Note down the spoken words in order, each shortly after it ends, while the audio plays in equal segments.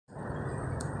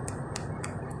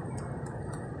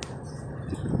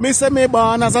Me say me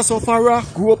born as a sufferer,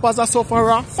 grew up as a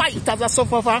sufferer, fight as a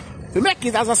sufferer, we make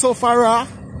it as a sufferer,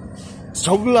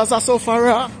 struggle as a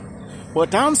sufferer.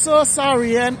 But I'm so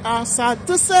sorry and I'm sad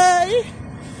to say,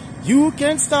 you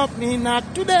can't stop me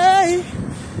not today.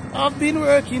 I've been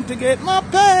working to get my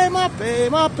pay.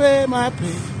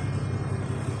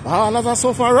 Born as a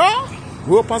sufferer,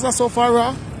 grew up as a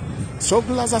sufferer,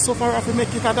 struggle as a sufferer, we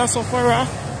make it as a sufferer.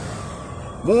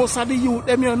 Most of the youth,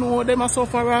 them you know, them a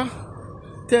sufferer.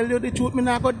 Tell you the truth, me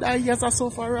not go die as a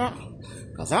sufferer.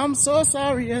 Cause I'm so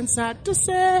sorry and sad to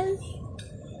say.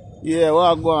 Yeah,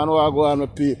 what go on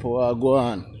with people, what go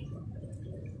on.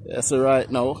 Yeah, so right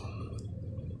now,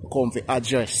 come for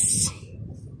address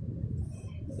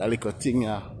that little thing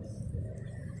here,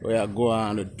 where I go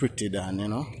on with Pretty Dan, you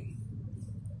know.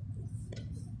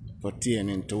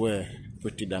 Pertaining to where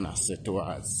Pretty Dan has said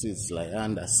towards Sizzla, you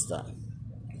understand?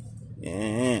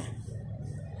 Yeah.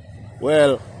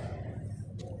 Well,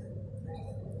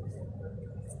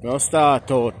 I'll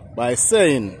start out by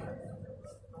saying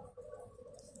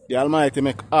the Almighty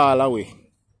make all away.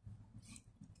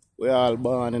 We all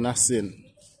born in a sin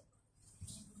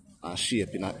and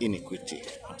shaped in a iniquity.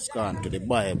 It's gone to the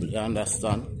Bible, you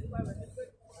understand?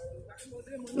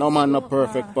 No man no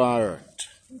perfect on earth.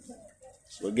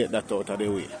 So we get that out of the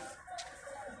way.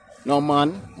 No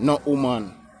man, no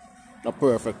woman, no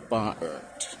perfect on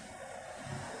earth.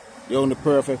 The only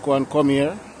perfect one come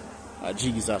here is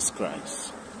Jesus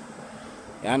Christ.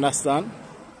 You understand?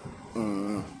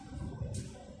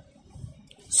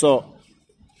 So,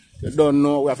 you don't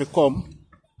know we have to come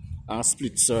and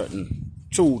split certain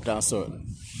truth and certain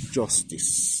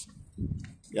justice.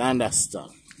 You understand?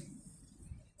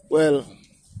 Well,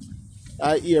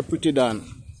 I hear Pretty Dan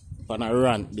on a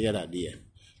rant the other day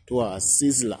towards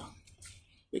Sizzla,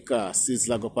 because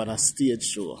Sizzla go on a stage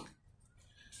show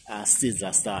and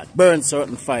Sizzla start burn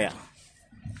certain fire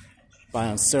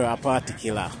for a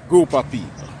particular group of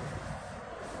people.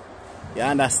 You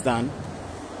understand?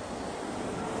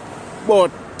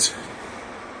 But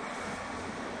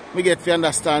we get to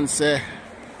understand, say,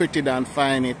 Pretty Dan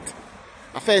find it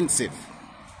offensive.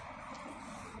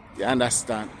 You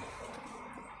understand?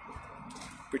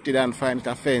 Pretty Dan find it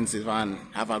offensive and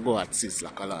have a go at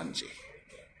Sizzla Kalonji.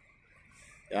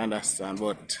 You understand?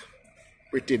 But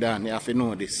Pretty Dan, you have to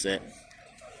know this, say,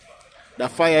 the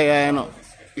fire, you know,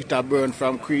 it a burn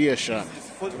from creation.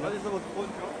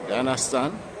 You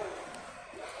understand?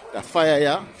 The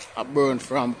fire a burn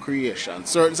from creation.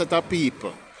 Certain set of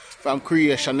people from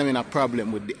creation them in a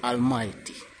problem with the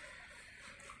Almighty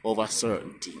over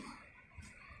certain things.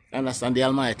 You understand? The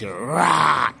Almighty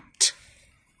wrath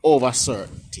over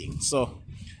certain things. So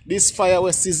this fire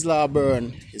where Sizzla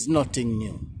burn is nothing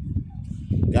new.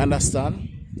 You understand?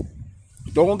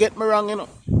 Don't get me wrong, you know.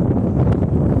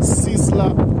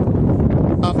 Sizzla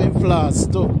having flaws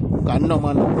too, because no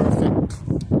man is perfect.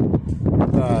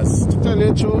 Because to tell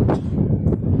you the truth, I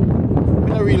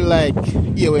don't really like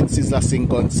hear when Sizzla sing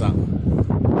gun song.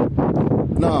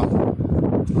 No,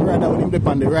 rather when him dip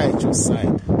on the righteous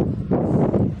side.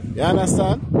 You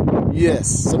understand?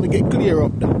 Yes, so me get clear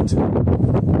up that.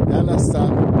 You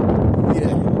understand?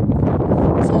 Yeah.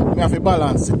 So me have to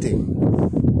balance the thing.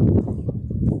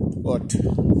 But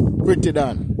Pretty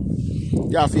Dan,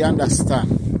 you have to understand.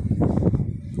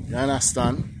 You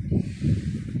understand?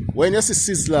 When you see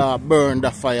Sizzla burn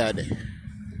the fire there,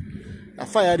 the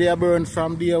fire there burn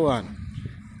from day one.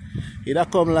 It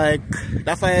come like,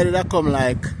 the fire that come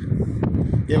like,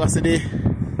 you ever see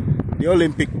the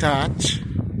Olympic torch?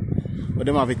 But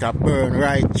them have it a burn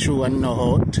right through and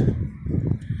no out.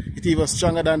 It even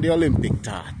stronger than the Olympic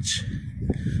torch.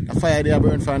 The fire there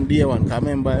burn from day one. Cause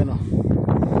remember, you know,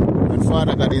 when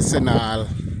Father God is sent all,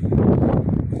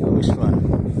 which one?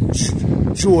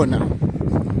 Jonah.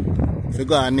 If you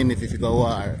go on in, if you go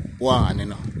war, you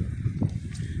know.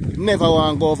 You never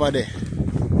want to go over there.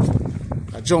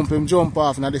 I jump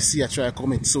off and the sea try to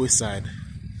commit suicide.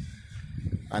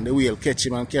 And the whale catch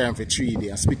him and carry him for 3 days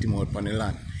and spit him out on the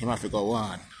land. He have to go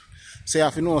on. So you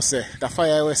have to know, say, the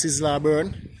fire where Sizzla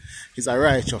burn is a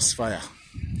righteous fire.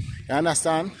 You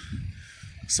understand?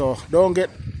 So don't get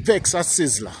vexed at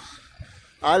Sizzla.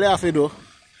 All you have to do,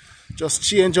 just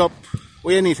change up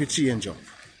what you need to change up.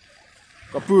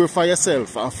 Go purify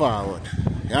yourself and forward.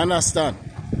 You understand?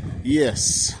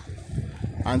 Yes.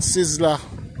 And Sizzla,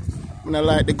 I don't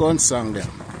like the gun song there.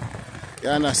 You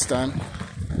understand?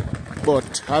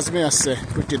 But as me I say,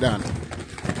 Pretty Dan,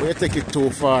 we take it too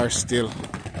far still.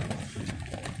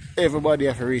 Everybody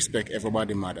have to respect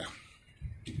everybody's mother.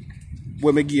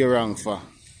 What me give you wrong for?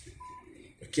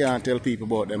 I can't tell people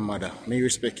about them mother. Me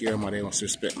respect your mother, you must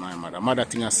respect my mother. Mother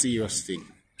thing a serious thing.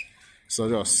 So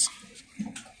just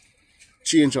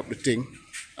change up the thing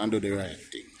and do the right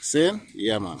thing. See?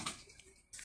 Yeah, man.